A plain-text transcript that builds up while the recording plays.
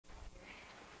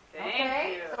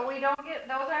so we don't get,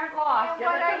 those aren't lost.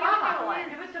 What are you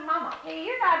doing? Give it to Mama. Hey,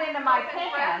 you're not into my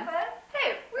pants.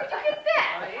 Hey, where'd you get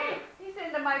that? He's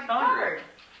into my cupboard.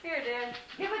 Here, Dad.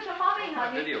 Give it to Mommy, My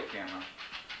honey. video camera.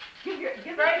 Give it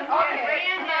to Brandon. Brandon.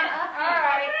 All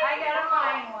right, I gotta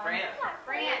find one.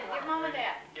 Brand, give Mama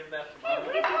that. Give that to Hey, Mama.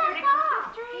 look at your pretty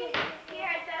Christmas tree. Here,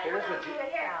 I thought Here's a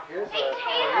Hey,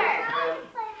 Taylor.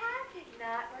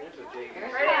 Here's a Jake.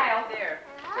 Right out there.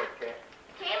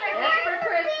 Taylor, That's for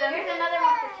Kristen. Here's another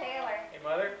one for Taylor. Hey,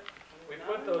 Mother, we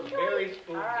put those berry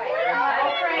spoons All right. there.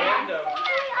 Friend. And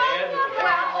Dad, the Well,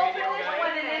 ham open radio this guy.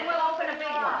 one and then we'll open a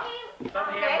big one. Some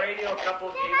ham radio, a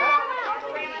couple gave us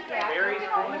those berry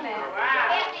spoons.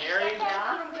 Mary, you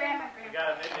got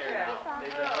them in there now.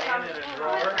 They've been laying in a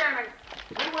drawer.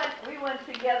 We went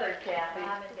together, Kathy.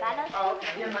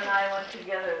 Jim and I went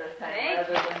together this time. Thank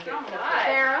rather than you so get much.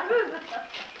 Sarah.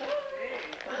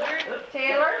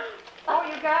 Taylor? Oh,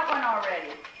 you got one already.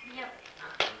 Yep.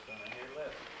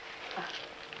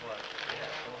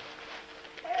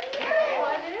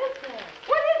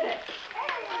 What is it?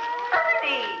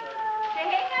 Ernie! To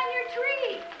hang on your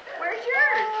tree. Where's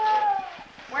yours?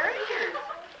 Where is yours?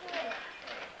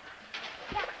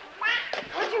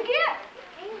 What'd you get?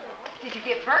 Did you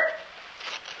get Bert?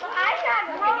 Well, I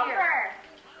got Grover.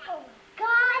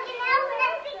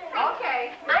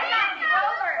 Okay. I got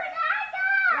Grover.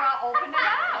 Well, open it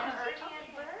up.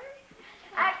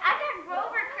 I got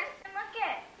Grover, Kristen, look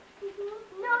at.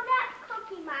 No, that's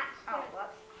Cookie Monster. Oh,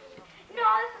 whoops. No,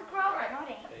 this is Grover. No,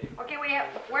 it ain't. Okay,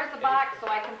 where's the box so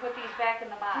I can put these back in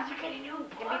the box? Give me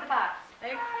the box.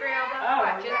 Thanks, Grandma. Oh,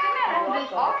 just a minute.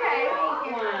 Okay.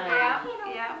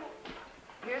 Yeah.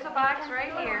 Here's a box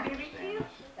right here.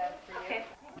 Okay.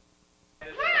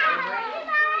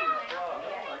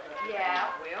 Yeah,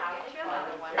 we'll get you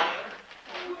another one.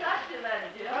 Who got you that,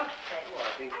 Jim? Well,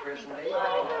 I think Chris and Dave.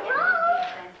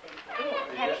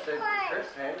 They just said Chris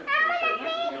handed it to me, said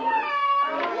this is yours.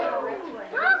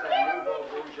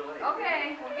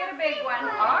 Okay, we'll get a big one.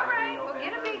 All right, we'll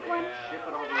get a big one. Ship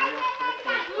it over real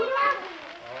quick.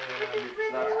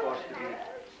 It's not supposed to be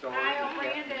stolen.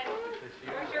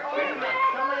 Where's your ornament?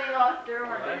 Somebody lost their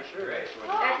ornament. Sure, that's what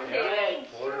That's it is.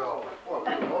 it. Well,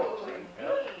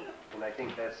 and I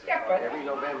think that's every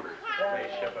November. They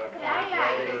ship a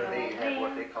They have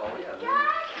what they call it,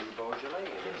 new Beaujolais.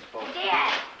 And it's supposed to be.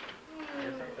 Dad.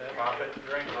 pop it and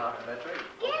drink it. That's right.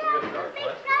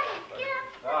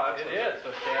 Wow, it is. So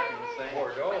Kathy was saying.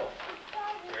 Bordeaux.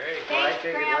 Great. So I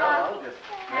figured, well, I'll just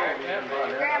I Grandma.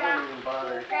 won't even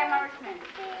bother Grandma Richmond.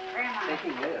 Grandma.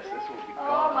 thinking this. This will be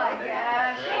Oh gone. my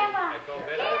gosh. Grandma. I go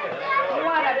bit You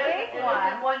want a big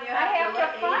one? I have to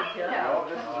find them. No,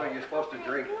 this is what you're supposed to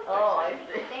drink. Oh, I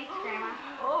see. Thanks, Grandma.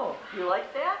 Oh, you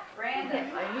like that?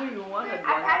 Brandon, I knew you wanted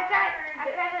one. I've got a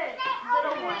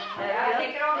little one. Yeah,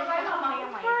 take it over to my mama.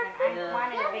 I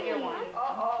wanted a bigger one.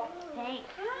 Uh-oh. Thanks.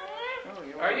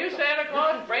 Are you Santa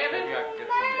Claus, Brandon?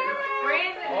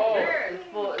 Brandon, Oh.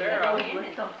 yours. Sarah.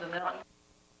 With something else.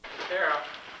 Sarah.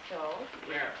 So,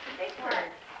 Here. big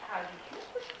bird.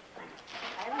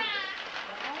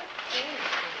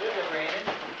 Good,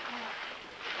 Brandon.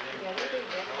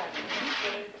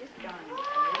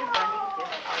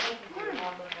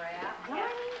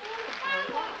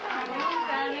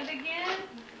 Done it again?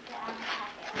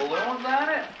 Balloons on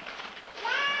it?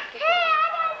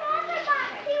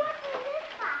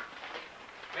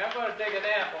 I'm going to take a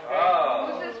nap, okay?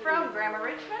 Oh. Who's this from? Grandma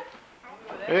Richmond?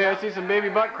 Hey, I see some baby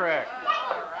butt crack.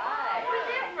 Alright. Who's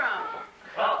it from?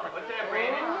 Oh, what's that,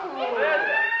 Brandon? What is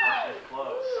it? It's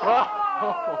close. Oh. Wow.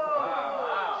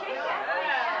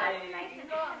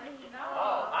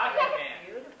 Oh, hockey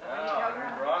man. Oh, we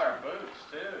brought our boots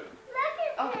too.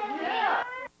 Oh, yeah.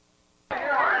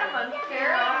 Your ornament,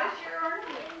 Sarah. What's your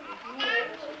ornament?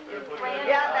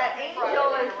 Yeah, that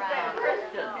angel is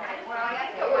Kristen.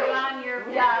 It was on your,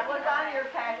 yeah, it was on your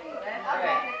package.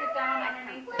 Okay, stick it down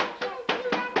underneath it.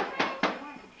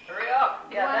 Hurry up.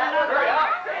 Yeah, that was. Hurry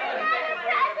up.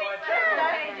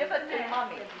 Okay, give it to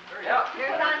Mommy. Hurry up.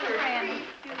 Here's on your tree.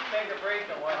 Let's take a break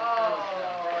and watch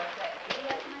Oh.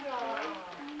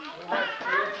 We watch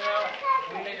Cruise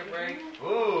now. We take a break.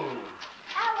 Ooh,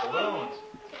 balloons.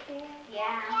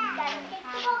 Yeah.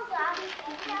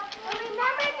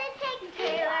 Remember to take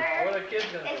Taylor. What are the kids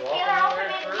going to Is do? Taylor All open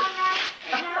there it first?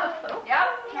 Yep.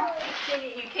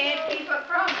 You can't keep it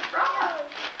from us.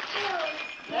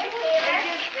 Here,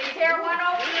 They tear one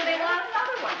open and they want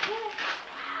another one.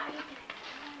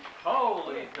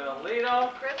 Holy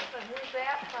Toledo. Kristen, who's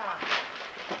that from?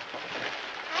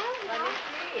 Let me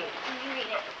see. You read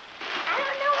it. I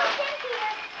don't know what's in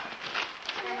here.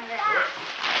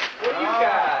 What do you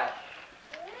got?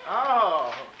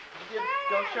 Oh.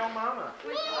 Don't show Mama.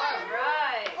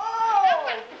 Alright.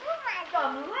 Oh,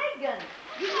 some leggings.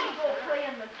 You can go play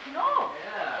in the snow.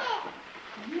 Yeah.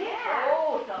 Yeah.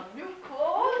 Oh, some new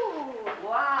clothes.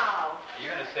 Wow. You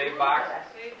gonna save boxes?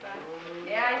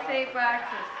 Yeah, I save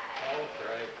boxes. That's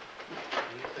right.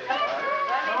 You save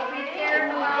Don't be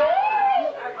scared,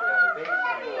 Mom.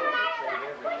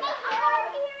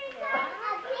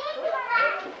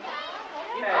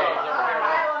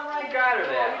 You got her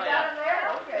that. You got him there?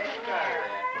 Okay. You got her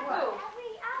that. What?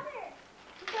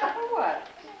 What?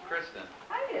 Kristen.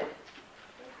 I did.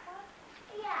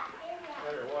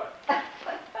 Better what?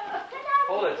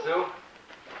 Hold it, Sue.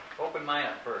 Open mine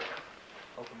up first.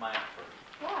 Open mine up first.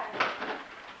 Why?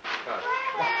 Got it.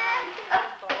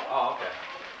 Oh, okay.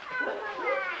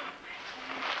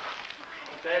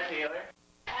 What's that, Taylor?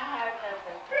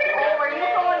 Oh, were you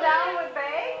going down with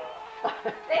Bay?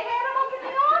 They had him up in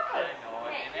the I office. know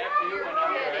it. And after you went up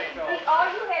there, I go. All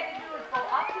you had to do was go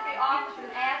up to the office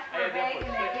and ask for a bag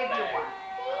and they give you one.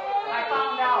 I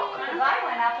found out, because I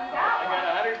went up and got I one.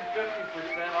 got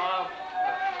 150% off.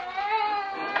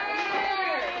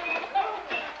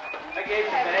 I gave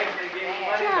the bags, they gave me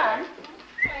money back.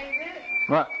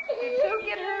 What? Did Sue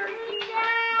get her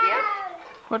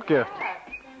gift? What gift? Are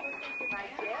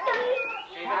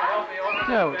you gonna help me open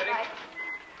Yeah. this,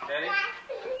 Betty? Betty?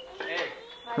 Hey.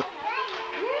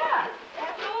 Yeah.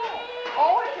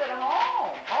 Oh, it's at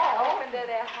home. Oh, opened it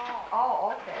at home.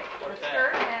 Oh, okay. What's The that?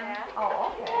 skirt and,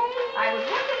 oh, okay. I was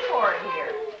looking for it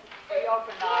here. We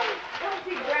opened ours. Come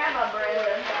see Grandma,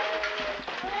 Brandon.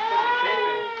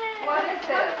 What is it?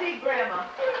 Come see Grandma.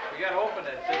 We gotta open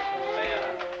it, it's from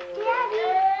Santa.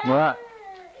 What?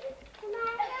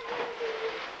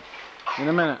 In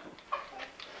a minute.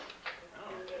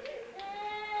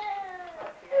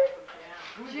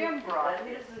 Jim brought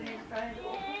this in.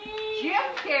 Jim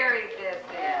carried this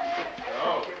in.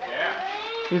 Oh, yeah.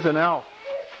 He's an elf.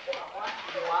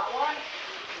 You want one?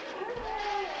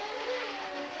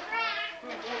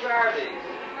 Whose are these?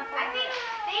 I think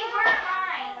they were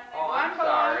mine. Oh, One I'm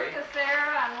belongs sorry. to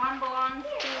Sarah and one belongs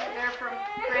to, they're from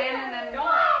Brandon and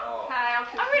Oh. Kyle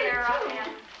to Sarah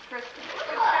and Kristen.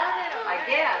 I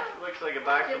guess. Looks like a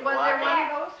box of Was there block. one of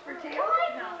those for Tim?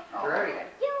 No. Oh, Great. okay.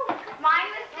 Mine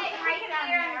was sitting right here on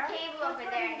the table over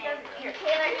there. And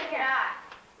Taylor took it off.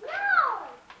 No.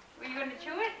 Were you gonna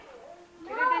chew it?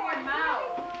 Put it in your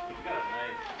mouth. You got a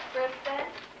knife. Kristen,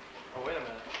 Oh, wait a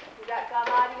minute. you got gum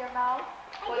out of your mouth?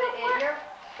 Put it in your,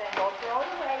 then go throw it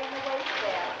away in the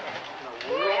wastebasket.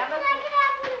 Grandma's.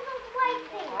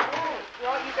 All right,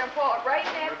 well, you can pull it right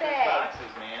in that Look at bag.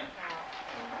 boxes, man.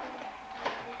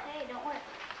 Hey, don't worry.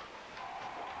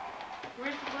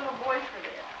 Where's the little boy for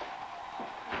this?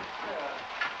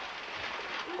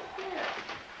 Who's this?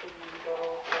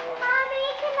 Mommy,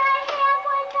 can I have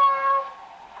one now?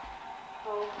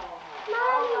 Oh,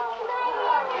 Mommy, can I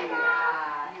have one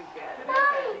now? you got it.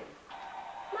 Mommy,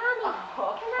 Mommy,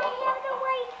 can I have the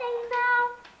white thing now?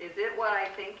 Is it what I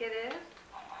think it is?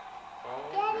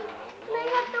 Daddy, can I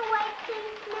have the white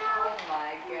things now? Oh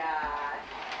my gosh.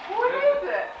 What is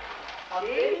it? A I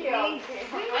BBC. have the white things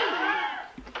now.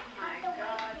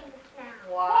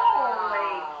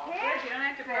 Wow. You don't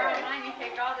have to borrow mine, you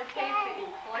take all the tape that you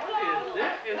collected. What is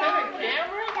this? Is that a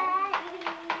camera?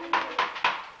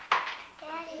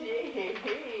 Daddy.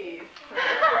 Jeez. You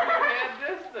had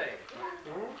this thing.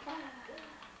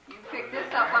 You picked this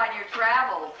up on your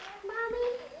travels. Mommy,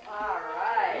 All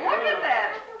right. Look at I that.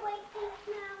 have the white things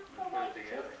now. The white things.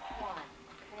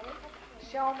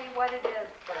 Show me what it is.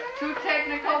 Too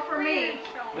technical for me.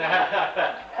 What in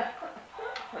Yeah.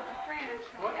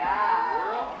 the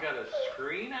world? You got a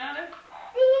screen on it?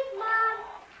 These, Mom.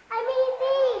 I mean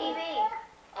these. TV.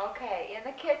 Okay, in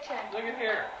the kitchen. Look at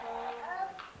here.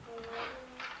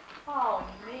 Oh,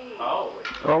 neat. Holy.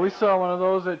 Oh, we saw one of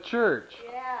those at church.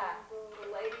 Yeah. The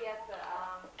lady at the,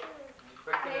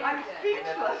 Quick, give I'm that to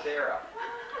speechless. Sarah.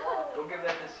 Go give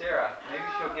that to Sarah. Maybe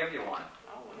she'll give you one.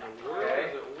 How in the world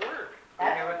does it work? Go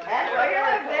give it to That's Sarah. why you're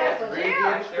like this, Read Jim.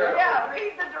 the instructions. Yeah,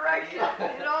 read the directions.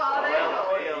 You know how they go.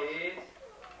 Please.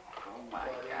 Oh my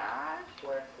gosh.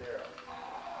 Where's Sarah?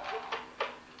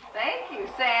 Thank you,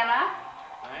 Santa.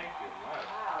 Thank you much.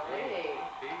 Golly.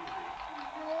 Easy.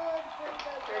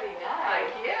 Pretty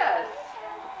nice. Yes.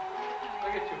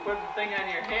 Look at you put the thing on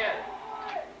your head.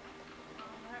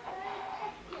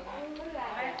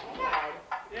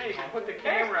 Yeah, you can put the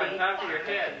camera on top of your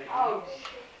head. Oh,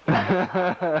 On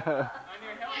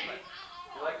your helmet.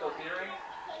 You like those earrings?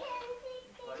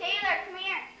 Taylor, come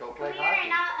here. Go Come play here, hockey.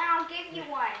 and I'll give you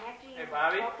one after you Hey,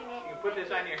 Bobby, open it. you can put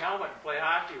this on your helmet and play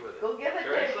hockey with it. go give it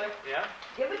Seriously? Yeah?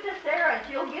 give it to Sarah and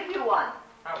she'll give you one.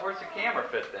 Where's the camera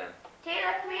fit then?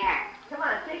 Taylor, come here. Come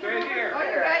on, It's right here. Oh,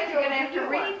 you guys are gonna have to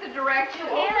read the directions.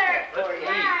 Taylor, Let's come eat.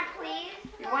 on, please.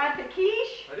 You want the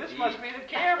quiche? Oh, this must be the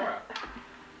camera.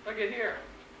 Look at here.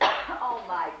 Oh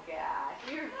my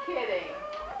gosh, you're kidding.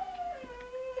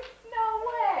 No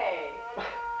way.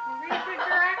 Read the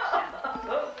directions.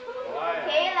 Why?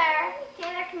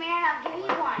 Taylor, come here and I'll give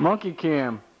you one. Monkey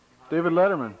Cam. David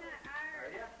Letterman.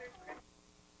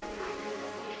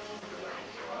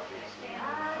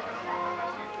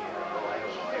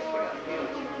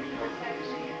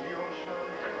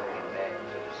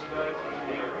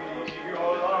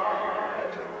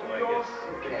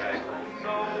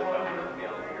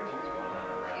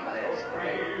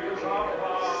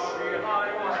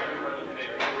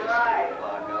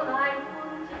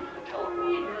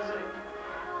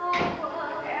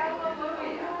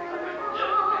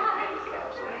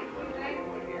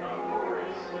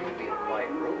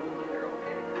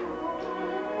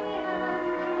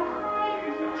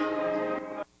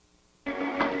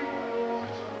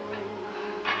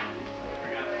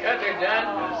 Got there,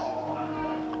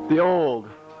 Dad. The old.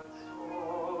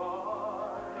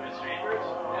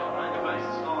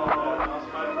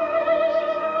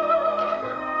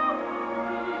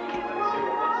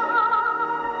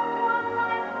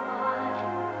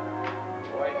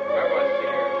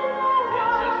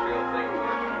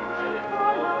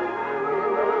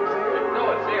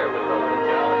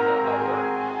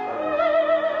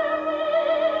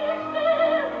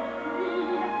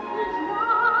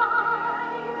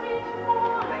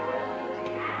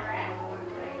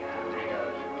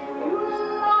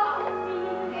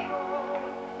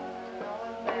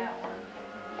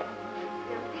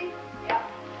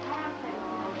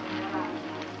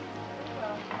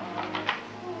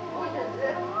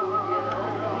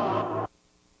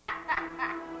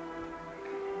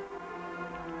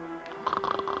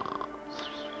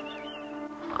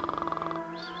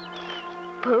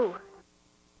 Boo.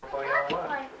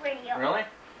 Really?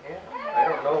 Yeah. I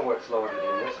don't know what's loaded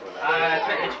in this one.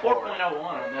 It's 4.01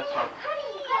 on this one.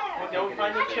 Well, go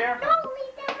find the chair.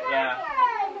 Yeah.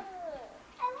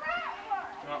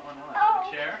 You want one what?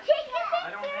 A chair?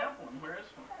 I don't have one. Where is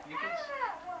one? You can.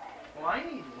 Well, I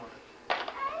need one.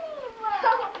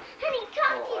 Honey,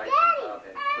 talk Oh, to I Daddy. thought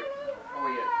it quick. Oh,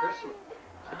 yeah, Christmas.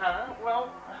 Well,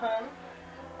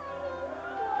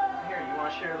 here, you want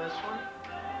to share this one?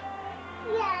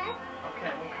 Yeah.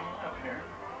 Okay, we'll come up here.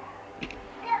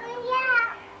 Yeah.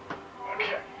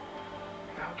 Okay.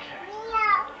 Okay.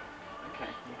 Yeah. Okay,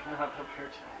 you can hop up here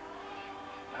too.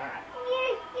 Alright.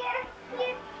 Your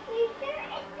shirt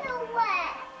is so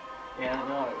wet. Yeah, I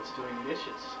know, I was doing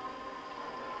dishes.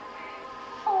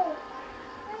 Oh.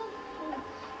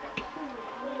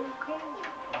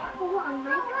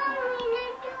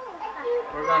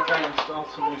 We're going to try and install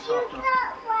some new software.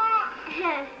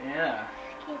 Yeah.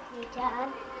 Excuse me,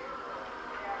 John.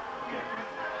 Okay.